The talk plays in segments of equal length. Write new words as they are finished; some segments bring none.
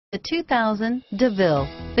The 2000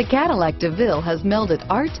 DeVille. The Cadillac DeVille has melded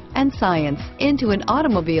art and science into an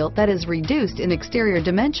automobile that is reduced in exterior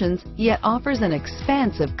dimensions, yet offers an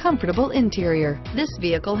expansive, comfortable interior. This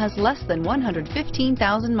vehicle has less than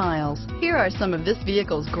 115,000 miles. Here are some of this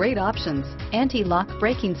vehicle's great options: anti-lock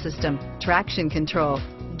braking system, traction control,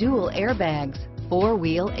 dual airbags,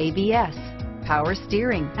 four-wheel ABS, power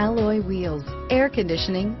steering, alloy wheels, air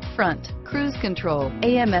conditioning, front, cruise control,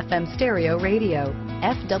 AM/FM stereo radio,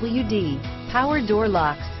 FWD, power door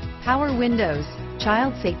locks, power windows,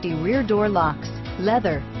 child safety rear door locks,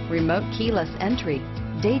 leather, remote keyless entry,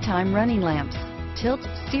 daytime running lamps, tilt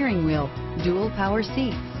steering wheel, dual power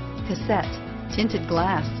seats, cassette, tinted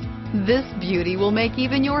glass. This beauty will make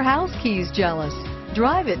even your house keys jealous.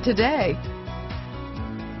 Drive it today.